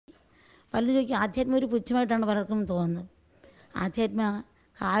പലരും ചോദിക്കും ആധ്യാത്മം ഒരു പുച്ഛമായിട്ടാണ് പലർക്കും തോന്നുന്നത്. ആധ്യാത്മ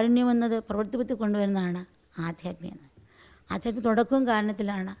കാരുണ്യമെന്നത് പ്രവൃത്തിപത്തി കൊണ്ടുവരുന്നതാണ് ആധ്യാത്മികം. ആധ്യാത്മിക തുടക്കവും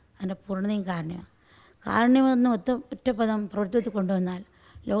കാരണത്തിലാണ്, അതിൻ്റെ പൂർണ്ണതയും കാരണമാണ്. കാരുണ്യമെന്ന ഒറ്റപ്പദം പ്രവൃത്തിപത്തി കൊണ്ടുവന്നാൽ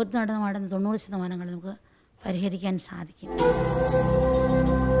ലോകത്ത് നടന്ന 90% നമുക്ക് പരിഹരിക്കാൻ സാധിക്കും.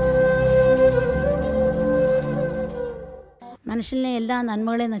 മനുഷ്യനിലെ എല്ലാ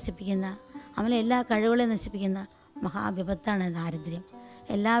നന്മകളെയും നശിപ്പിക്കുന്ന, അവനെ എല്ലാ കഴിവുകളെയും നശിപ്പിക്കുന്ന മഹാവിപത്താണ് ദാരിദ്ര്യം.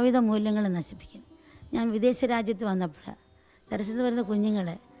 എല്ലാവിധ മൂല്യങ്ങളും നശിപ്പിക്കും. ഞാൻ വിദേശ രാജ്യത്ത് വന്നപ്പോൾ ദർശനത്തിൽ വരുന്ന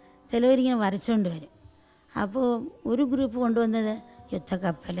കുഞ്ഞുങ്ങളെ ചിലവരിങ്ങനെ വരച്ചുകൊണ്ട് വരും. അപ്പോൾ ഒരു ഗ്രൂപ്പ് കൊണ്ടുവന്നത്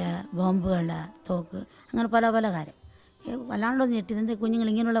യുദ്ധക്കപ്പൽ, ബോംബുകൾ, തോക്ക്, അങ്ങനെ പല പല കാര്യം. വല്ലാണ്ടൊന്ന് ഞെട്ടി, എന്താ കുഞ്ഞുങ്ങൾ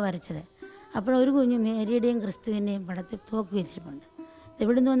ഇങ്ങനെയുള്ള വരച്ചത്? അപ്പോഴൊരു കുഞ്ഞ് മേരിയുടെയും ക്രിസ്തുവിൻ്റെയും പടത്തിൽ തോക്ക് വെച്ചിട്ടുണ്ട്.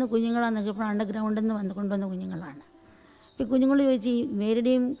 എവിടെ നിന്ന് വന്ന കുഞ്ഞുങ്ങളാണെന്നൊക്കെ ഇപ്പോൾ അണ്ടർഗ്രൗണ്ടിൽ നിന്ന് കൊണ്ടുവന്ന കുഞ്ഞുങ്ങളാണ്. ഈ കുഞ്ഞുങ്ങൾ ചോദിച്ച് ഈ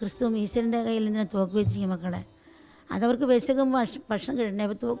മേരിയുടെയും ക്രിസ്തുവും ഈശ്വരൻ്റെ കയ്യിൽ നിന്നാണ് തോക്ക് വെച്ചിരിക്കും മക്കളെ. അതവർക്ക് വിശക്കുമ്പോൾ ഭക്ഷണം കഴിക്കണ്ടേ,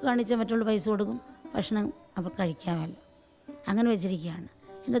 അപ്പോൾ തോക്ക് കാണിച്ചാൽ മറ്റുള്ള പൈസ കൊടുക്കും, ഭക്ഷണം അവർ കഴിക്കാമല്ലോ, അങ്ങനെ വെച്ചിരിക്കുകയാണ്.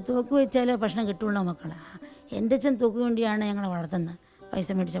 എന്താ തോക്ക് വെച്ചാൽ ഭക്ഷണം കിട്ടുള്ളൂ മക്കളെ. എൻ്റെ അച്ഛൻ തോക്ക് വേണ്ടിയാണ് ഞങ്ങളെ വളർത്തുന്നത്, പൈസ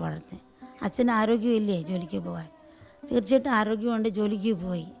മേടിച്ച് വളർത്തുന്നത്. അച്ഛന് ആരോഗ്യമില്ലേ ജോലിക്ക് പോകാൻ? തീർച്ചയായിട്ടും ആരോഗ്യമുണ്ട്, ജോലിക്ക്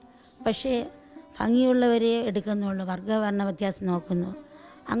പോയി. പക്ഷേ ഭംഗിയുള്ളവരെ എടുക്കുന്നുള്ളൂ, വർഗ്ഗവർണ്ണ വ്യത്യാസം നോക്കുന്നു.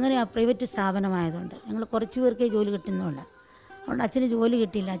 അങ്ങനെ ആ പ്രൈവറ്റ് സ്ഥാപനമായതുകൊണ്ട് ഞങ്ങൾ കുറച്ച് പേർക്കേ ജോലി കിട്ടുന്നുള്ളൂ. അതുകൊണ്ട് അച്ഛന് ജോലി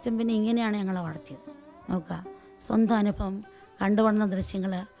കിട്ടിയില്ല. അച്ഛൻ പിന്നെ ഇങ്ങനെയാണ് ഞങ്ങളെ വളർത്തിയത്. നോക്കുക, സ്വന്തം അനുഭവം, കണ്ടുവന്ന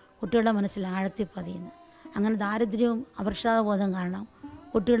ദൃശ്യങ്ങൾ കുട്ടികളുടെ മനസ്സിൽ ആഴത്തിൽ പതിയുന്നു. അങ്ങനെ ദാരിദ്ര്യവും അപർഷാദബോധം കാരണം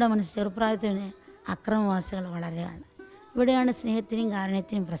കുട്ടികളുടെ മനസ്സിൽ ചെറുപ്രായത്തിന് അക്രമവാസികൾ വളരുകയാണ്. ഇവിടെയാണ് സ്നേഹത്തിനും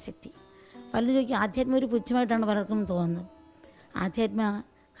കാരുണ്യത്തിനും പ്രസക്തി. പലരും ചോദിക്കും ആധ്യാത്മം ഒരു പുച്ഛമായിട്ടാണ് പലർക്കും തോന്നുന്നത്. ആധ്യാത്മ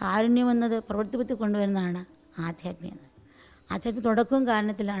കാരുണ്യമെന്നത് പ്രവൃത്തിപത്തി കൊണ്ടുവരുന്നതാണ് ആധ്യാത്മികം. ആധ്യാത്മിക തുടക്കവും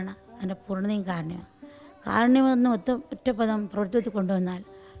കാരണത്തിലാണ്, അതിൻ്റെ പൂർണ്ണതയും കാരണമാണ്. കാരുണ്യമെന്ന ഒറ്റപ്പദം പ്രവൃത്തിപത്തി കൊണ്ടുവന്നാൽ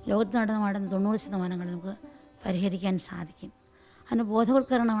ലോകത്ത് നടന്ന 90% നമുക്ക് പരിഹരിക്കാൻ സാധിക്കും. അതിന്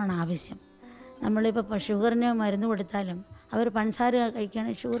ബോധവൽക്കരണമാണ് ആവശ്യം. നമ്മളിപ്പോൾ ഷുഗറിന് മരുന്ന് കൊടുത്താലും അവർ പഞ്ചസാര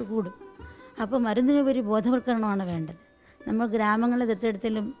കഴിക്കുകയാണെങ്കിൽ ഷുഗർ കൂടും. അപ്പോൾ മരുന്നിനുപരി ബോധവൽക്കരണമാണ് വേണ്ടത്. നമ്മൾ ഗ്രാമങ്ങളിൽ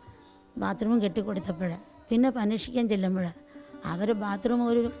ദത്തെടുത്തലും ബാത്റൂമും കെട്ടിക്കൊടുത്തപ്പോൾ പിന്നെ അന്വേഷിക്കാൻ ചെല്ലുമ്പോൾ അവർ ബാത്റൂം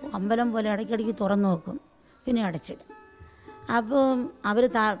ഒരു അമ്പലം പോലെ ഇടയ്ക്കിടയ്ക്ക് തുറന്നു നോക്കും, പിന്നെ അടച്ചിടും. അപ്പോൾ അവർ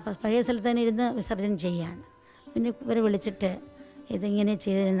പഴയ സ്ഥലത്ത് തന്നെ ഇരുന്ന് വിസർജനം ചെയ്യുകയാണ്. പിന്നെ ഇവരെ വിളിച്ചിട്ട് ഇതിങ്ങനെ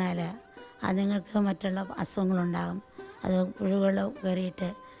ചെയ്തിരുന്നാൽ അത് നിങ്ങൾക്ക് മറ്റുള്ള അസുഖങ്ങളുണ്ടാകും, അത് പുഴുകൾ കയറിയിട്ട്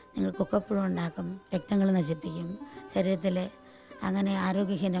നിങ്ങൾക്ക് ഒക്കപ്പുഴ ഉണ്ടാക്കും, രക്തങ്ങൾ നശിപ്പിക്കും, ശരീരത്തിൽ അങ്ങനെ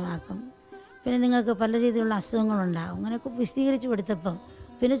ആരോഗ്യഹീനമാക്കും, പിന്നെ നിങ്ങൾക്ക് പല രീതിയിലുള്ള അസുഖങ്ങളുണ്ടാകും. അങ്ങനെയൊക്കെ വിശദീകരിച്ച് കൊടുത്തപ്പം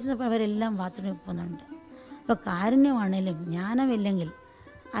പിന്നെ ചെന്നപ്പോൾ അവരെല്ലാം ബാത്റൂമിൽ പോകുന്നുണ്ട്. അപ്പോൾ കാരുണ്യമാണേലും ജ്ഞാനമില്ലെങ്കിൽ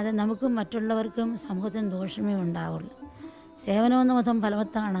അത് നമുക്കും മറ്റുള്ളവർക്കും സമൂഹത്തിന് ദോഷമേ ഉണ്ടാവുള്ളൂ. സേവനമെന്ന മതം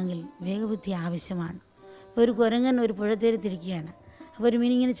ഫലവത്താണെങ്കിൽ വേഗബുദ്ധി ആവശ്യമാണ്. ഇപ്പോൾ ഒരു കുരങ്ങൻ ഒരു പുഴത്തേരി തിരിക്കുകയാണ്. അപ്പോൾ ഒരു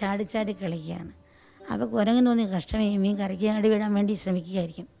മീൻ ഇങ്ങനെ ചാടി കളിക്കുകയാണ്. അപ്പോൾ കുരങ്ങൻ തോന്നി കഷ്ടമേ, മീൻ കരയ്ക്കാടി വിടാൻ വേണ്ടി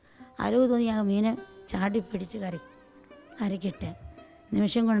ശ്രമിക്കുകയായിരിക്കും. ആരോ തോന്നി ആ മീനെ ചാടി പിടിച്ച് കരയ്ക്കിട്ട്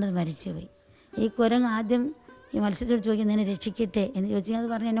നിമിഷം കൊണ്ടത് മരിച്ചുപോയി. ഈ കുരങ്ങ് ആദ്യം ഈ മത്സ്യത്തോട് ചോദിക്കുന്നതിനെ രക്ഷിക്കട്ടെ എന്ന് ചോദിച്ചാൽ അത്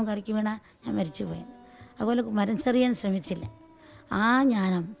പറഞ്ഞ് എന്നെ കരയ്ക്ക് വീണാൽ ഞാൻ മരിച്ചുപോയി. അതുപോലെ മനസ്സറിയാൻ ശ്രമിച്ചില്ല. ആ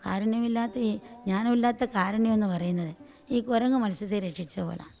ജ്ഞാനം, ജ്ഞാനമില്ലാത്ത കാരുണ്യം എന്ന് പറയുന്നത് ഈ കുരങ്ങ് മത്സ്യത്തെ രക്ഷിച്ച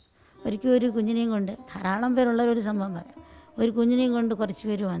പോലാണ്. ഒരിക്കലും ഒരു കുഞ്ഞിനെയും കൊണ്ട്, ധാരാളം പേരുള്ളൊരു സംഭവം പറയാം, ഒരു കുഞ്ഞിനെയും കൊണ്ട് കുറച്ച്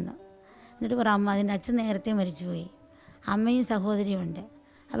പേര് വന്നു. എന്നിട്ട് പറ അമ്മ, അതിൻ്റെ അച്ഛൻ നേരത്തെ മരിച്ചുപോയി, അമ്മയും സഹോദരിയും ഉണ്ട്,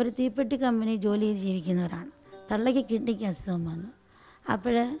 അവർ തീപ്പെട്ടി കമ്പനി ജോലി ചെയ്ത് ജീവിക്കുന്നവരാണ്. തള്ളയ്ക്ക് കിഡ്നിക്ക് അസുഖം വന്നു.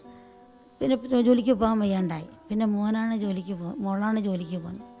 അപ്പോൾ പിന്നെ ജോലിക്ക് പോകാൻ വയ്യാണ്ടായി. പിന്നെ മോളാണ് ജോലിക്ക്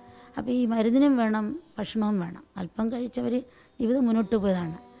പോകുന്നത്. അപ്പോൾ ഈ മരുന്നിനും വേണം, ഭക്ഷണവും വേണം. അല്പം കഴിച്ചവർ ജീവിതം മുന്നോട്ട്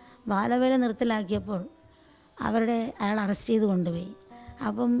പോയതാണ്. ബാലവേല നിർത്തലാക്കിയപ്പോൾ അയാൾ അറസ്റ്റ് ചെയ്ത് കൊണ്ടുപോയി.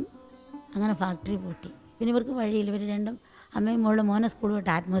 അപ്പം അങ്ങനെ ഫാക്ടറി പൂട്ടി. പിന്നെ ഇവർക്ക് വഴിയിൽ ഇവർ രണ്ടും അമ്മയും മോനെ സ്കൂളിൽ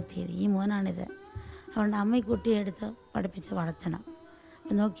വിട്ട് ആത്മഹത്യ ചെയ്തു. ഈ മോനാണിത്. അതുകൊണ്ട് അമ്മ കുട്ടിയെ എടുത്ത് പഠിപ്പിച്ച് വളർത്തണം.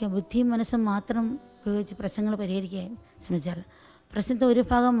 അപ്പം നോക്കിയാൽ ബുദ്ധിയും മനസ്സും മാത്രം ഉപയോഗിച്ച് പ്രശ്നങ്ങൾ പരിഹരിക്കാൻ ശ്രമിച്ചാൽ പ്രശ്നത്തെ ഒരു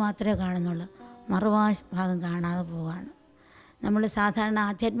ഭാഗം മാത്രമേ കാണുന്നുള്ളൂ, മറുഭാഗം കാണാതെ പോവുകയാണ്. നമ്മൾ സാധാരണ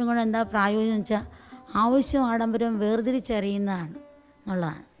ആധ്യാത്മികം കൊണ്ട് എന്താ പ്രായോജനം വെച്ചാൽ ആവശ്യവും ആഡംബരവും വേർതിരിച്ചറിയുന്നതാണ്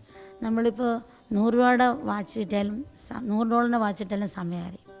എന്നുള്ളതാണ്. നമ്മളിപ്പോൾ $100 വാച്ച് ഇട്ടാലും $100 വാച്ച് ഇട്ടാലും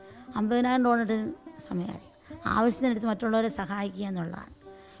സമയമായി, $50,000 സമയമായി. ആവശ്യത്തിനടുത്ത് മറ്റുള്ളവരെ സഹായിക്കുക എന്നുള്ളതാണ്.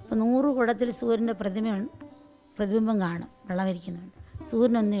 ഇപ്പോൾ 100 കുടത്തിൽ സൂര്യൻ്റെ പ്രതിബിംബം കാണും, വെള്ളമിരിക്കുന്നുണ്ട്.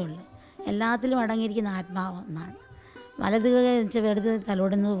 സൂര്യനൊന്നേ ഉള്ളൂ. എല്ലാത്തിലും അടങ്ങിയിരിക്കുന്ന ആത്മാവ് ഒന്നാണ്. വലത് വെച്ചാൽ വെറുതെ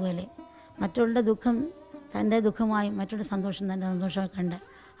തലോടുന്നത് പോലെ മറ്റുള്ളവരുടെ ദുഃഖം തൻ്റെ ദുഃഖമായും മറ്റുള്ള സന്തോഷം തൻ്റെ സന്തോഷമായി കണ്ട്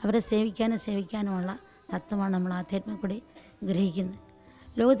അവരെ സേവിക്കാനുമുള്ള തത്വമാണ് നമ്മൾ ആധ്യാത്മിക കൂടി ഗ്രഹിക്കുന്നത്.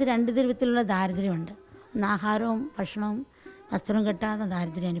 ലോകത്ത് 2 തരത്തിലുള്ള ദാരിദ്ര്യമുണ്ട്. ഒന്ന് ആഹാരവും ഭക്ഷണവും വസ്ത്രവും കിട്ടാതെ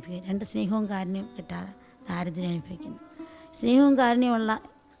ദാരിദ്ര്യം അനുഭവിക്കുന്നു. 2 സ്നേഹവും കാരുണ്യവും കിട്ടാതെ ദാരിദ്ര്യം അനുഭവിക്കുന്നു. സ്നേഹവും കാരുണ്യമുള്ള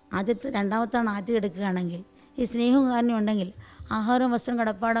രണ്ടാമത്താണ് ആദ്യം എടുക്കുകയാണെങ്കിൽ ഈ സ്നേഹവും കാരുണ്യം ഉണ്ടെങ്കിൽ ആഹാരവും വസ്ത്രവും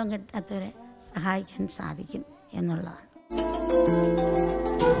കടപ്പാടവും കിട്ടാത്തവരെ സഹായിക്കാൻ സാധിക്കും എന്നുള്ളതാണ്.